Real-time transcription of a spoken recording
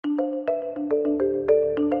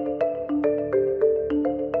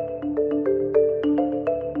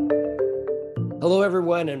Hello,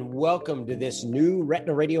 everyone, and welcome to this new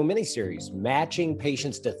Retina Radio miniseries, Matching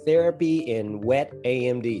Patients to Therapy in Wet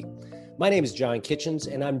AMD. My name is John Kitchens,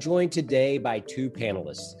 and I'm joined today by two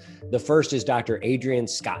panelists. The first is Dr. Adrian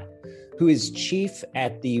Scott, who is chief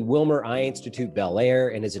at the Wilmer Eye Institute, Bel Air,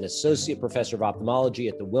 and is an associate professor of ophthalmology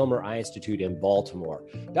at the Wilmer Eye Institute in Baltimore.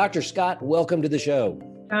 Dr. Scott, welcome to the show.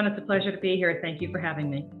 John, it's a pleasure to be here. Thank you for having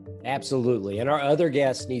me. Absolutely. And our other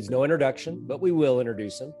guest needs no introduction, but we will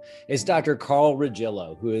introduce him. It's Dr. Carl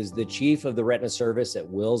Regillo, who is the chief of the retina service at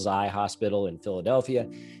Wills Eye Hospital in Philadelphia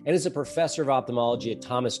and is a professor of ophthalmology at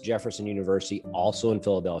Thomas Jefferson University, also in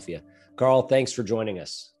Philadelphia. Carl, thanks for joining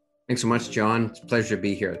us. Thanks so much, John. It's a pleasure to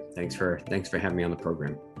be here. Thanks for having me on the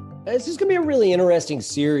program. This is going to be a really interesting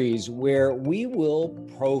series where we will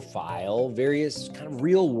profile various kind of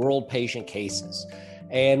real world patient cases.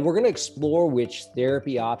 And we're going to explore which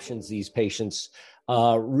therapy options these patients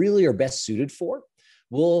really are best suited for.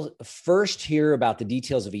 We'll first hear about the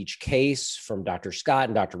details of each case from Dr. Scott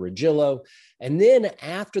and Dr. Regillo. And then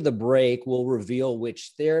after the break, we'll reveal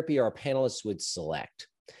which therapy our panelists would select.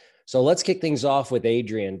 So let's kick things off with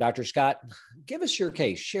Adrian. Dr. Scott, give us your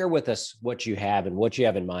case. Share with us what you have and what you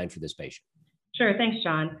have in mind for this patient. Sure. Thanks,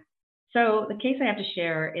 John. So the case I have to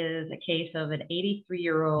share is a case of an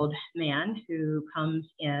 83-year-old man who comes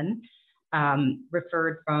in,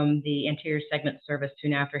 referred from the anterior segment service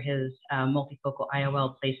soon after his multifocal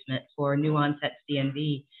IOL placement for new onset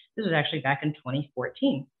CNV. This was actually back in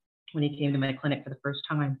 2014 when he came to my clinic for the first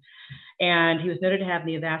time. And he was noted to have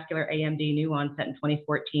neovascular AMD new onset in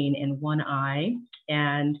 2014 in one eye.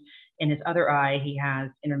 And in his other eye, he has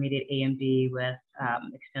intermediate AMD with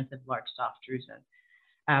extensive large soft drusen.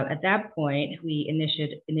 At that point, we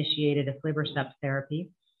initiated aflibercept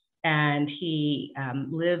therapy, and he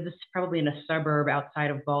lives probably in a suburb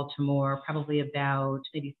outside of Baltimore, probably about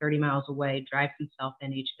maybe 30 miles away, drives himself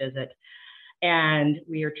in each visit. And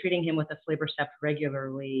we are treating him with aflibercept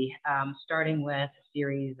regularly, starting with a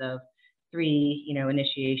series of three,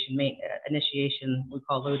 initiation we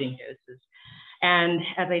call loading doses. And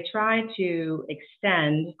as I try to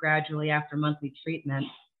extend gradually after monthly treatment,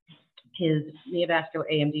 his neovascular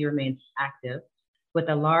AMD remains active with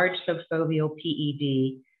a large subfoveal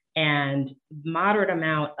PED and moderate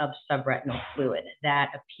amount of subretinal fluid that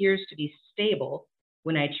appears to be stable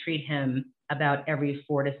when I treat him about every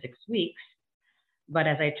 4 to 6 weeks. But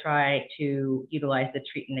as I try to utilize the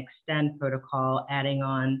treat and extend protocol, adding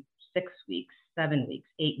on 6 weeks, 7 weeks,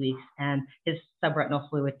 8 weeks, and his subretinal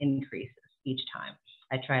fluid increases each time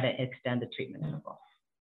I try to extend the treatment interval.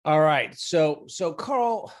 All right. So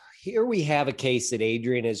Carl, here we have a case that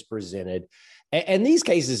Adrian has presented, and these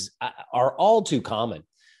cases are all too common.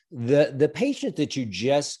 The patient that you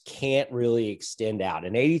just can't really extend out,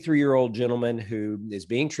 an 83-year-old gentleman who is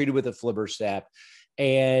being treated with aflibercept,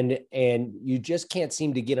 and you just can't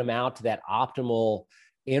seem to get them out to that optimal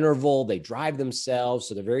interval. They drive themselves,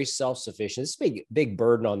 so they're very self-sufficient. It's a big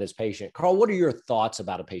burden on this patient. Carl, what are your thoughts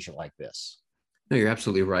about a patient like this? No, you're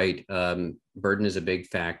absolutely right. Burden is a big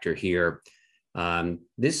factor here.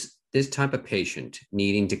 This type of patient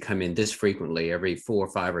needing to come in this frequently, every 4,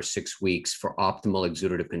 5, or 6 weeks for optimal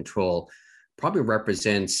exudative control, probably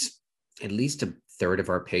represents at least a third of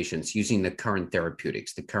our patients using the current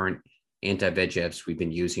therapeutics, the current anti-VEGFs we've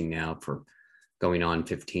been using now for going on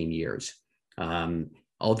 15 years.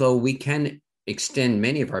 Although we can extend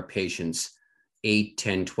many of our patients 8,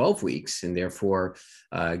 10, 12 weeks, and therefore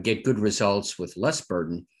get good results with less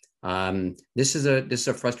burden. This is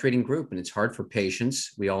a frustrating group, and it's hard for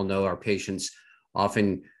patients. We all know our patients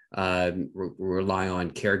often rely on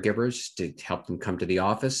caregivers to help them come to the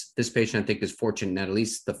office. This patient, I think, is fortunate that at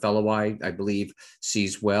least the fellow eye, I believe,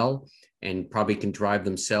 sees well and probably can drive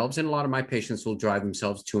themselves. And a lot of my patients will drive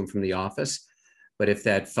themselves to and from the office. But if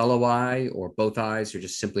that fellow eye or both eyes are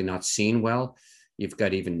just simply not seeing well, you've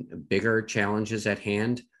got even bigger challenges at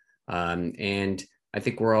hand. And I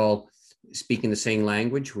think we're all speaking the same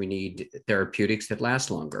language. We need therapeutics that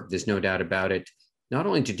last longer. There's no doubt about it, not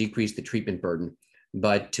only to decrease the treatment burden,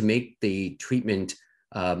 but to make the treatment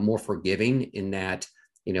more forgiving in that,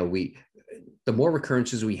 the more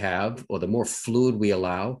recurrences we have or the more fluid we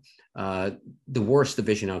allow, the worse the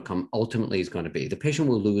vision outcome ultimately is going to be. The patient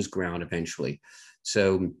will lose ground eventually.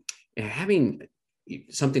 So having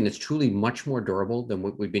something that's truly much more durable than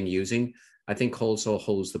what we've been using, I think also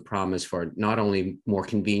holds the promise for not only more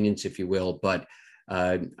convenience, if you will, but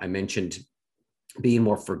I mentioned being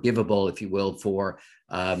more forgivable, if you will, for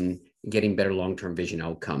getting better long-term vision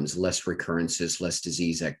outcomes, less recurrences, less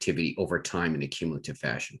disease activity over time in a cumulative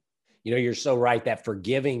fashion. You're so right. That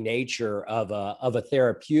forgiving nature of a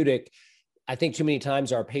therapeutic, I think too many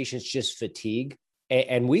times our patients just fatigue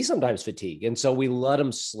And we sometimes fatigue. And so we let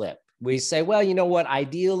them slip. We say, well, you know what?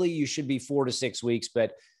 Ideally, you should be 4 to 6 weeks,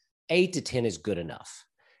 but 8 to 10 is good enough.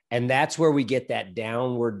 And that's where we get that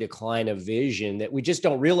downward decline of vision that we just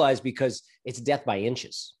don't realize because it's death by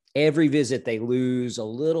inches. Every visit, they lose a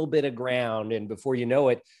little bit of ground. And before you know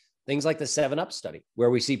it, things like the 7-Up study, where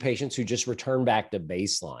we see patients who just return back to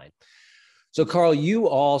baseline. So, Carl, you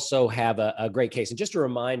also have a great case. And just to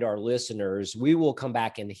remind our listeners, we will come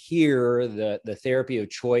back and hear the therapy of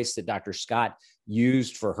choice that Dr. Scott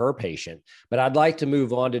used for her patient. But I'd like to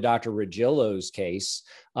move on to Dr. Regillo's case.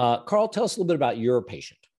 Carl, tell us a little bit about your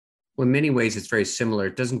patient. Well, in many ways, it's very similar.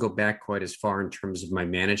 It doesn't go back quite as far in terms of my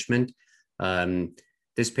management.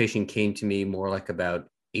 This patient came to me more like about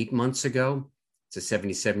 8 months ago. It's a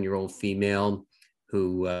 77-year-old female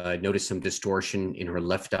who noticed some distortion in her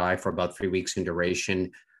left eye for about 3 weeks in duration,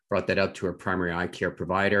 brought that up to her primary eye care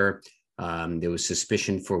provider. There was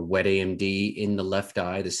suspicion for wet AMD in the left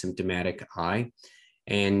eye, the symptomatic eye.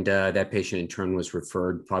 And that patient in turn was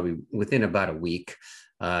referred probably within about a week.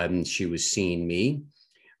 She was seeing me.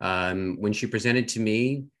 When she presented to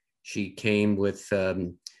me, she came with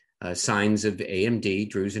signs of AMD,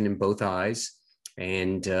 drusen in both eyes.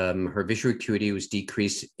 And her visual acuity was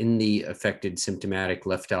decreased in the affected symptomatic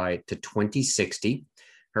left eye to 20/60.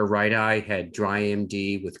 Her right eye had dry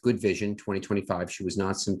AMD with good vision, 20/25. She was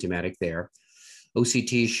not symptomatic there.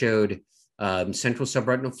 OCT showed central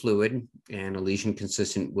subretinal fluid and a lesion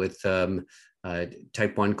consistent with type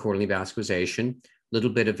 1 choroidal neovascularization, a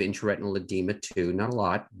little bit of intraretinal edema too, not a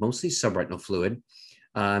lot, mostly subretinal fluid.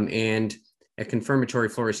 And a confirmatory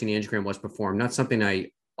fluorescein angiogram was performed, not something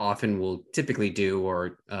I often will typically do,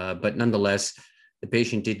 but nonetheless, the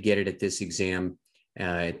patient did get it at this exam,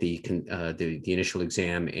 at the initial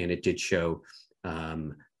exam, and it did show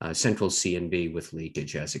central CNV with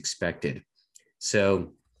leakage as expected.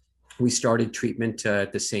 So we started treatment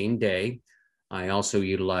the same day. I also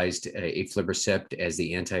utilized aflibercept as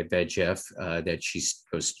the anti-VEGF that she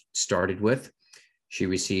was started with. She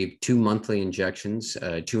received 2 monthly injections,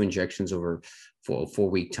 2 injections over a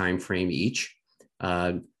 4-week time frame each.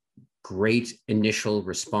 Great initial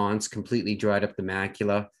response, completely dried up the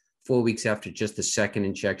macula. 4 weeks after just the second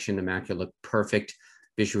injection, the macula looked perfect.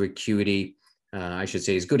 Visual acuity, I should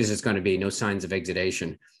say, as good as it's going to be, no signs of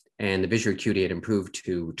exudation. And the visual acuity had improved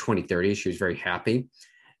to 20/30. She was very happy.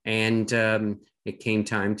 And it came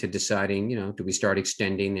time to deciding, do we start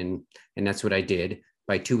extending? And that's what I did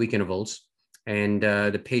by 2-week intervals. And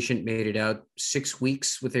the patient made it out 6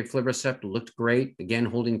 weeks with aflibercept, looked great, again,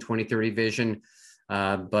 holding 20/30 vision.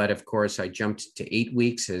 But of course, I jumped to 8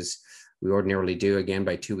 weeks as we ordinarily do, again,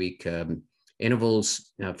 by 2-week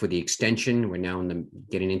intervals for the extension. We're now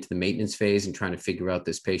getting into the maintenance phase and trying to figure out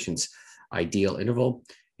this patient's ideal interval.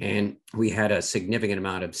 And we had a significant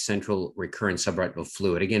amount of central recurrent subretinal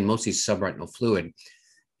fluid, again, mostly subretinal fluid.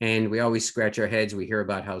 And we always scratch our heads. We hear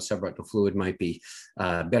about how subretinal fluid might be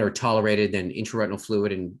better tolerated than intraretinal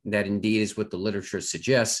fluid, and that indeed is what the literature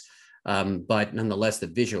suggests. But nonetheless, the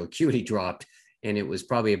visual acuity dropped, and it was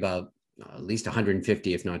probably about at least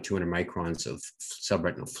 150, if not 200 microns of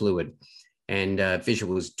subretinal fluid. And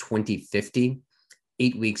visual was 20/50,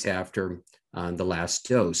 8 weeks after the last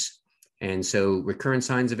dose. And so recurrent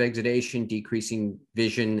signs of exudation, decreasing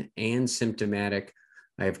vision, and symptomatic.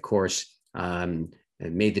 I, of course,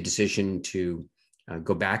 made the decision to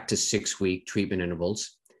go back to 6-week treatment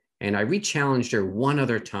intervals. And I re-challenged her one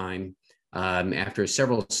other time after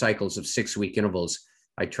several cycles of 6-week intervals.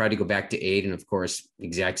 I tried to go back to 8, and of course, the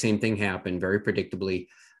exact same thing happened, very predictably,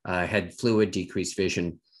 had fluid, decreased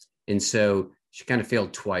vision. And so she kind of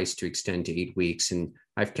failed twice to extend to 8 weeks. And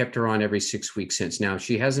I've kept her on every 6 weeks since. Now,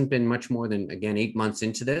 she hasn't been much more than, again, 8 months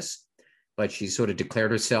into this, but she sort of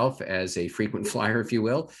declared herself as a frequent flyer, if you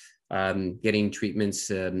will, getting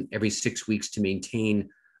treatments every 6 weeks to maintain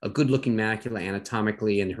a good-looking macula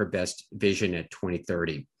anatomically and her best vision at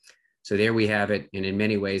 20/30. So there we have it, and in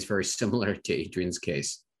many ways, very similar to Adrian's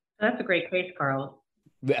case. That's a great case, Carl.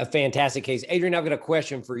 A fantastic case. Adrian, I've got a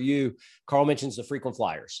question for you. Carl mentions the frequent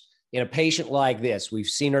flyers. In a patient like this, we've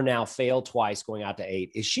seen her now fail twice going out to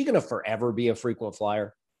 8. Is she going to forever be a frequent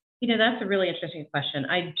flyer? That's a really interesting question.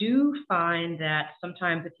 I do find that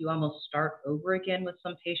sometimes if you almost start over again with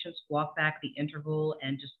some patients, walk back the interval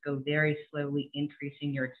and just go very slowly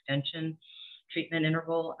increasing your extension treatment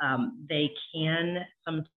interval, they can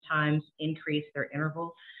sometimes increase their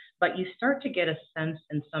interval, but you start to get a sense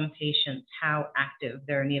in some patients how active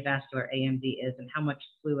their neovascular AMD is and how much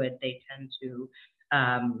fluid they tend to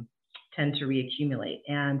reaccumulate.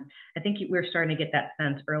 And I think we're starting to get that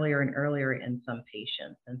sense earlier and earlier in some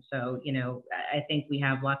patients. And so, I think we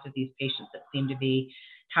have lots of these patients that seem to be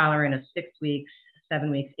tolerant of 6 weeks, 7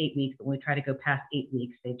 weeks, 8 weeks. But when we try to go past 8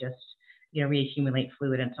 weeks, they just, reaccumulate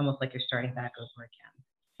fluid. And it's almost like you're starting back over again.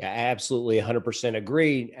 Yeah, absolutely 100%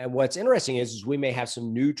 agree. And what's interesting is we may have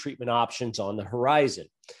some new treatment options on the horizon.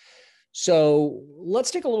 So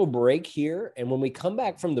let's take a little break here. And when we come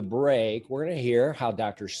back from the break, we're going to hear how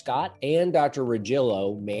Dr. Scott and Dr.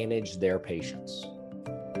 Regillo manage their patients.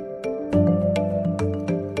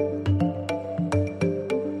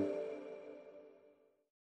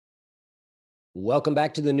 Welcome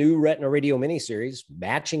back to the new Retina Radio miniseries,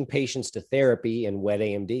 Matching Patients to Therapy in Wet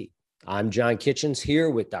AMD. I'm John Kitchens here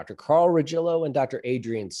with Dr. Carl Regillo and Dr.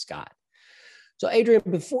 Adrian Scott. So Adrian,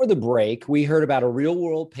 before the break, we heard about a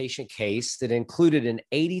real-world patient case that included an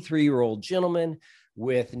 83-year-old gentleman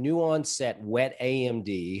with new onset wet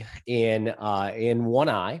AMD in one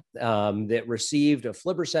eye that received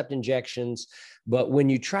aflibercept injections. But when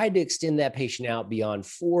you tried to extend that patient out beyond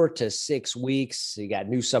 4 to 6 weeks, he got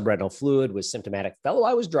new subretinal fluid, was symptomatic. Fellow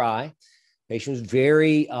eye was dry. Patient was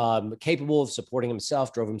very capable of supporting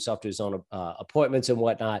himself, drove himself to his own appointments and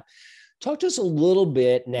whatnot. Talk to us a little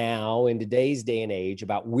bit now in today's day and age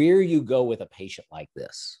about where you go with a patient like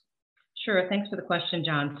this. Sure. Thanks for the question,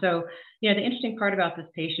 John. So, the interesting part about this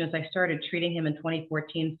patient is I started treating him in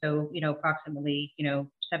 2014. So, approximately,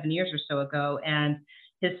 7 years or so ago. And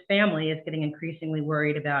his family is getting increasingly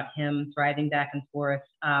worried about him driving back and forth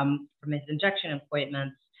from his injection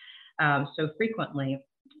appointments so frequently.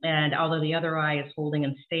 And although the other eye is holding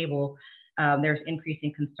and stable, there's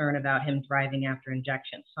increasing concern about him driving after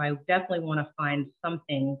injections. So I definitely want to find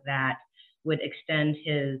something that would extend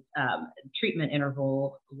his treatment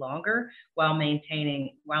interval longer while maintaining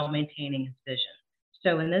his vision.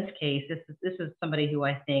 So in this case, this is somebody who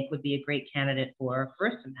I think would be a great candidate for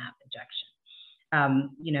faricimab injection.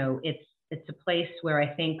 It's a place where I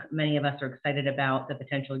think many of us are excited about the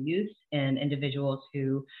potential use in individuals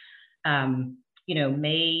who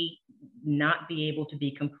may not be able to be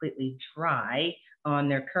completely dry on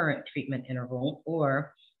their current treatment interval,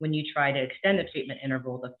 or when you try to extend the treatment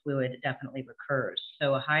interval, the fluid definitely recurs.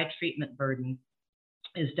 So a high treatment burden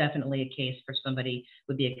is definitely a case for somebody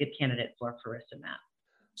would be a good candidate for faricimab.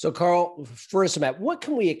 So Carl, faricimab, what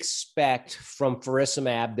can we expect from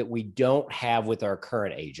faricimab that we don't have with our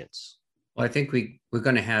current agents? Well, I think we're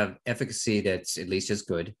going to have efficacy that's at least as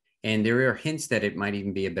good. And there are hints that it might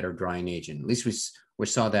even be a better drying agent. At least we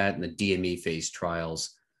saw that in the DME phase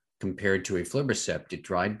trials compared to aflibercept. It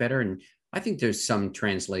dried better. And I think there's some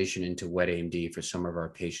translation into wet AMD for some of our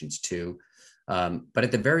patients too. But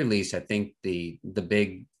at the very least, I think the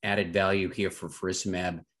big added value here for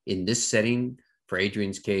faricimab in this setting, for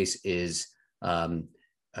Adrian's case, is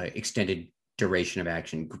extended duration of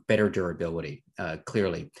action, better durability,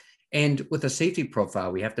 clearly. And with a safety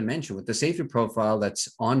profile, we have to mention with the safety profile that's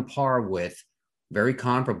on par with, very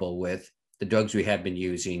comparable with the drugs we have been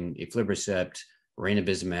using, aflibercept,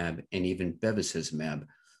 ranibizumab, and even bevacizumab.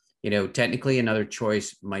 Technically another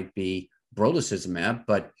choice might be brolucizumab,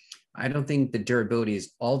 but I don't think the durability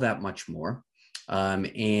is all that much more.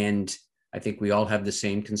 And I think we all have the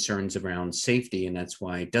same concerns around safety, and that's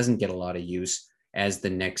why it doesn't get a lot of use as the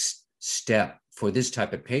next step for this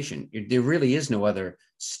type of patient. There really is no other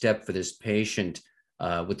step for this patient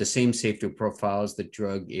with the same safety profile as the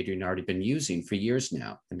drug Adrian already been using for years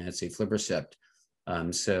now, and that's aflibercept.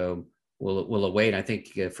 So we'll await. I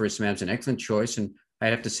think faricimab's an excellent choice, and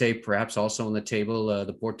I'd have to say perhaps also on the table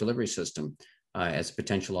the port delivery system as a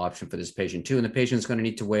potential option for this patient too. And the patient's going to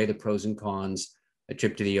need to weigh the pros and cons, a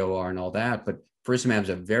trip to the OR and all that. But faricimab is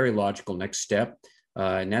a very logical next step.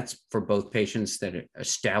 And that's for both patients that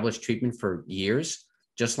established treatment for years,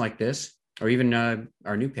 just like this, or even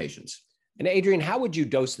our new patients. And Adrian, how would you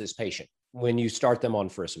dose this patient when you start them on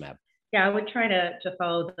faricimab? Yeah, I would try to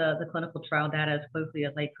follow the clinical trial data as closely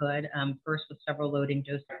as I could, first with several loading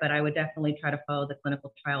doses, but I would definitely try to follow the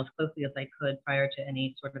clinical trial as closely as I could prior to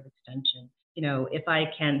any sort of extension. If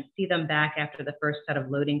I can see them back after the first set of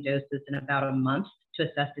loading doses in about a month to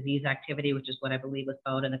assess disease activity, which is what I believe was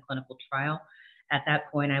followed in the clinical trial, at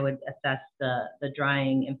that point, I would assess the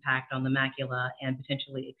drying impact on the macula and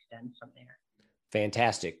potentially extend from there.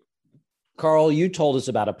 Fantastic. Carl, you told us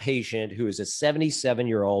about a patient who is a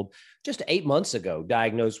 77-year-old, just 8 months ago,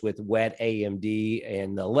 diagnosed with wet AMD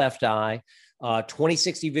in the left eye,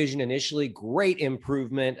 20/60 vision initially, great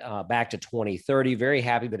improvement back to 20/30, very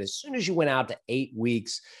happy. But as soon as you went out to 8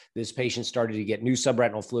 weeks, this patient started to get new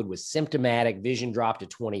subretinal fluid with symptomatic vision dropped to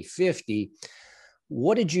 20/50.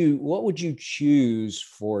 What would you choose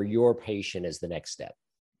for your patient as the next step?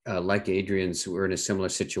 Like Adrian's, we're in a similar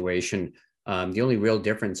situation. The only real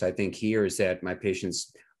difference I think here is that my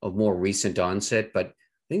patient's of more recent onset, but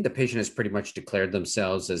think the patient has pretty much declared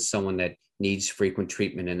themselves as someone that needs frequent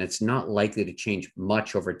treatment, and it's not likely to change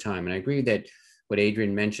much over time. And I agree that what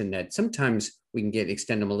Adrian mentioned, that sometimes we can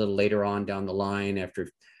extend them a little later on down the line after a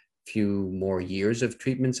few more years of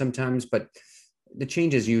treatment sometimes, but the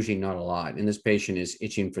change is usually not a lot. And this patient is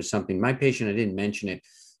itching for something. My patient, I didn't mention it,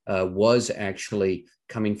 was actually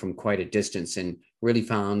coming from quite a distance and really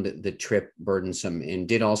found the trip burdensome and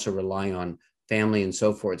did also rely on family and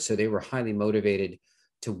so forth. So they were highly motivated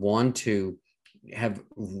to want to have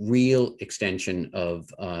real extension of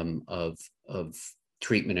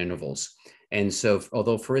treatment intervals. And so,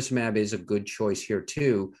 although faricimab is a good choice here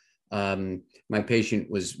too, my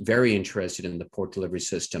patient was very interested in the port delivery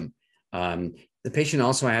system. The patient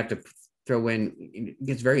also, I have to throw in,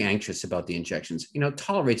 gets very anxious about the injections.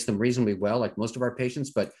 Tolerates them reasonably well, like most of our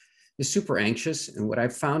patients, but is super anxious. And what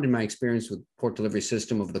I've found in my experience with port delivery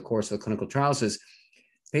system over the course of the clinical trials is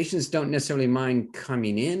patients don't necessarily mind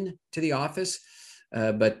coming in to the office,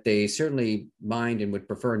 but they certainly mind and would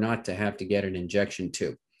prefer not to have to get an injection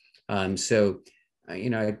too. I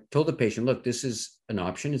told the patient, look, this is an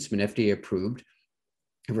option. It's been FDA approved.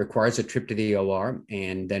 It requires a trip to the OR,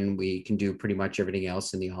 and then we can do pretty much everything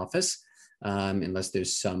else in the office, unless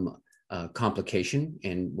there's some complication,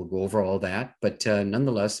 and we'll go over all that. But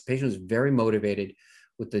nonetheless, the patient was very motivated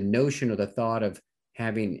with the notion or the thought of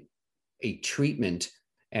having a treatment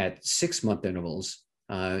at 6-month intervals.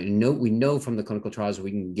 We know from the clinical trials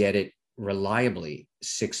we can get it reliably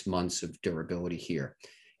 6 months of durability here,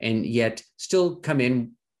 and yet still come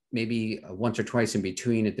in maybe once or twice in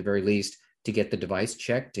between at the very least to get the device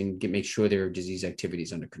checked and make sure their disease activity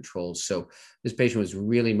is under control. So this patient was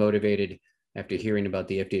really motivated after hearing about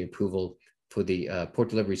the FDA approval for the port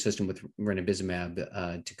delivery system with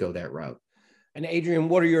ranibizumab to go that route. And Adrian,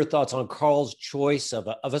 what are your thoughts on Carl's choice of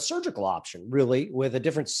a surgical option, really, with a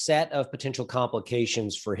different set of potential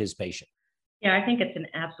complications for his patient? Yeah, I think it's an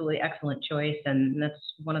absolutely excellent choice. And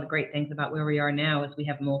that's one of the great things about where we are now is we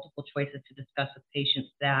have multiple choices to discuss with patients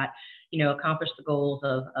that, accomplish the goals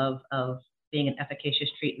of being an efficacious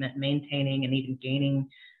treatment, maintaining and even gaining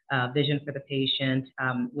vision for the patient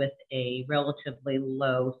with a relatively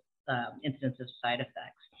low incidence of side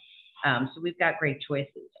effects. So we've got great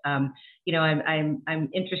choices. I'm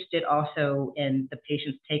interested also in the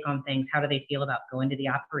patient's take on things. How do they feel about going to the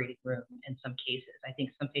operating room in some cases? I think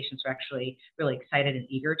some patients are actually really excited and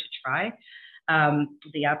eager to try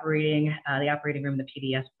the operating room, the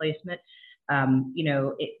PDS placement.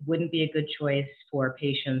 It wouldn't be a good choice for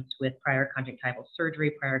patients with prior conjunctival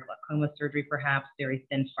surgery, prior glaucoma surgery, perhaps. Very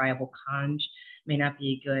thin, friable conj may not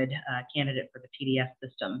be a good candidate for the PDS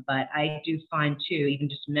system. But I do find, too, even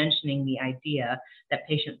just mentioning the idea, that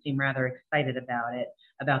patients seem rather excited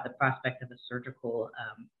about the prospect of a surgical,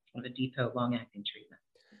 of a depot long-acting treatment.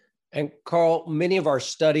 And Carl, many of our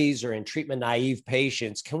studies are in treatment-naive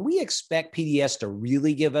patients. Can we expect PDS to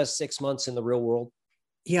really give us 6 months in the real world?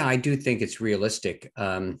 Yeah, I do think it's realistic.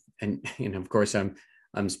 And of course,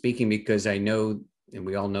 I'm speaking because I know, and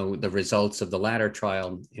we all know the results of the latter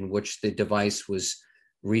trial in which the device was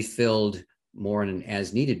refilled more on an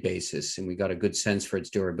as-needed basis, and we got a good sense for its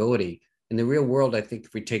durability. In the real world, I think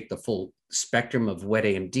if we take the full spectrum of wet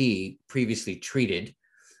AMD previously treated,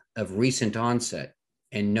 of recent onset,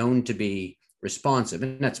 and known to be responsive,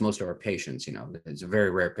 and that's most of our patients, it's a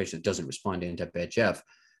very rare patient that doesn't respond to anti-VEGF.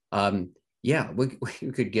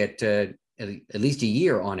 We could get at least a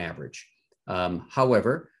year on average.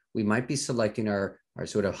 However, we might be selecting our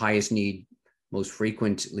sort of highest need, most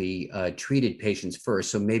frequently treated patients first.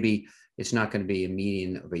 So maybe it's not going to be a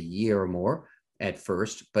median of a year or more at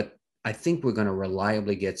first, but I think we're going to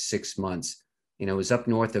reliably get 6 months. It was up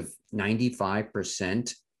north of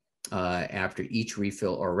 95% after each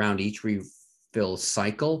refill or around each refill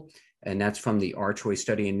cycle. And that's from the Archway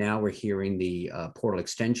study. And now we're hearing the portal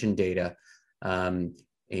extension data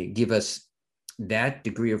give us that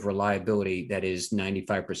degree of reliability, that is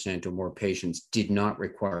 95% or more patients did not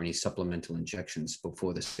require any supplemental injections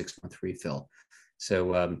before the 6-month refill.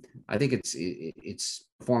 So I think its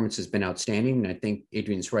performance has been outstanding. And I think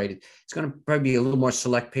Adrian's right. It's going to probably be a little more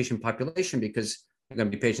select patient population because there are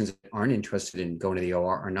going to be patients that aren't interested in going to the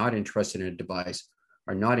OR, are not interested in a device,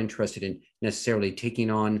 are not interested in necessarily taking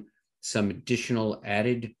on some additional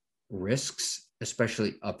added risks,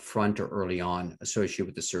 especially upfront or early on, associated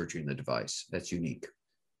with the surgery and the device. That's unique.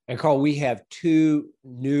 And Carl, we have 2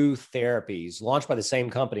 new therapies launched by the same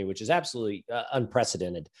company, which is absolutely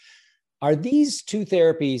unprecedented. Are these 2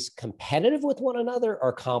 therapies competitive with one another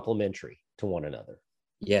or complementary to one another?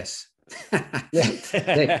 Yes,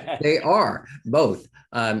 they are both.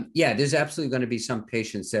 There's absolutely going to be some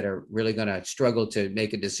patients that are really going to struggle to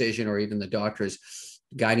make a decision, or even the doctors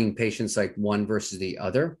guiding patients like one versus the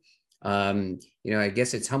other. I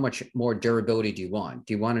guess it's how much more durability do you want?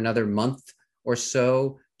 Do you want another month or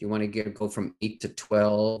so? Do you want to go from 8 to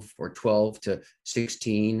 12 or 12 to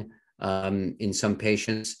 16 in some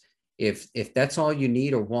patients? If that's all you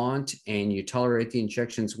need or want, and you tolerate the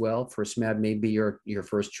injections well, faricimab may be your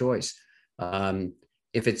first choice.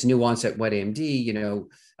 If it's new onset wet AMD,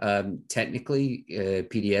 technically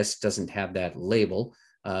PDS doesn't have that label.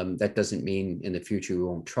 That doesn't mean in the future we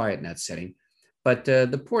won't try it in that setting. But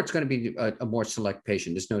the port's going to be a more select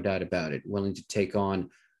patient. There's no doubt about it, willing to take on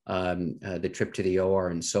the trip to the OR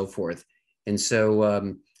and so forth. And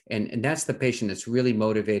so, and that's the patient that's really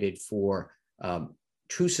motivated for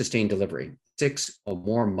true sustained delivery, 6 or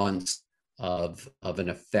more months of an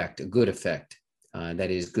effect, a good effect,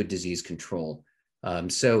 that is good disease control.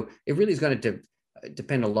 So it really is going to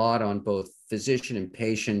depend a lot on both physician and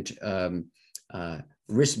patient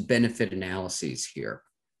risk-benefit analyses here.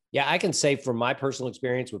 Yeah, I can say from my personal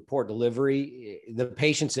experience with port delivery, the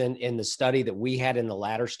patients in the study that we had in the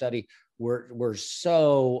latter study were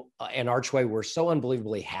so, and Archway were so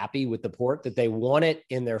unbelievably happy with the port that they want it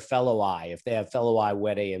in their fellow eye if they have fellow eye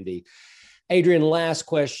wet AMD. Adrian, last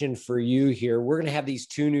question for you here. We're going to have these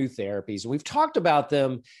 2 new therapies. We've talked about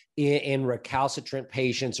them in recalcitrant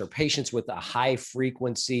patients or patients with a high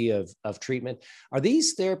frequency of treatment. Are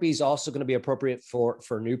these therapies also going to be appropriate for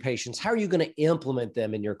new patients? How are you going to implement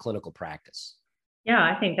them in your clinical practice? Yeah,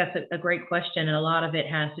 I think that's a great question. And a lot of it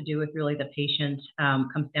has to do with really the patient,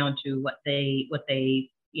 comes down to what they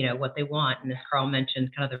want. And as Carl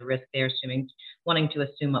mentioned, kind of the risk they're wanting to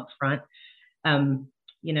assume up front.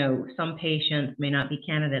 Some patients may not be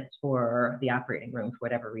candidates for the operating room for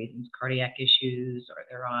whatever reasons, cardiac issues, or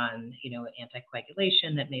they're on,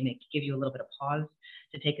 anticoagulation that may give you a little bit of pause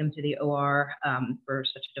to take them to the OR for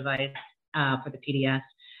such a device for the PDS.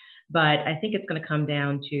 But I think it's going to come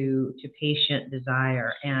down to patient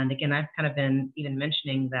desire. And again, I've kind of been even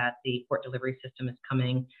mentioning that the port delivery system is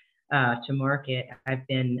coming to market. I've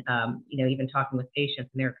been, even talking with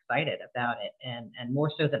patients, and they're excited about it, and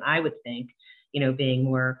more so than I would think. Being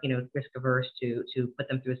more, risk averse to put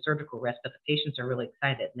them through a surgical risk, but the patients are really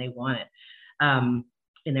excited and they want it. And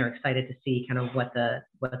they're excited to see kind of what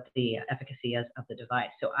the efficacy is of the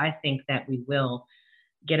device. So I think that we will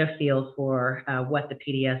get a feel for what the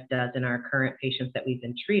PDS does in our current patients that we've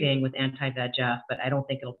been treating with anti-VEGF, but I don't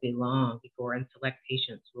think it'll be long before in select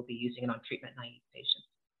patients we'll be using it on treatment-naive patients.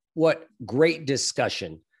 What great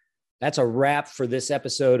discussion. That's a wrap for this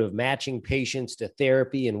episode of Matching Patients to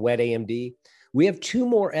Therapy in Wet AMD. We have 2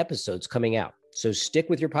 more episodes coming out, so stick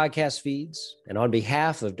with your podcast feeds. And on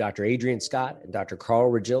behalf of Dr. Adrian Scott and Dr. Carl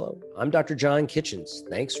Regillo, I'm Dr. John Kitchens.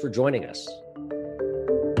 Thanks for joining us.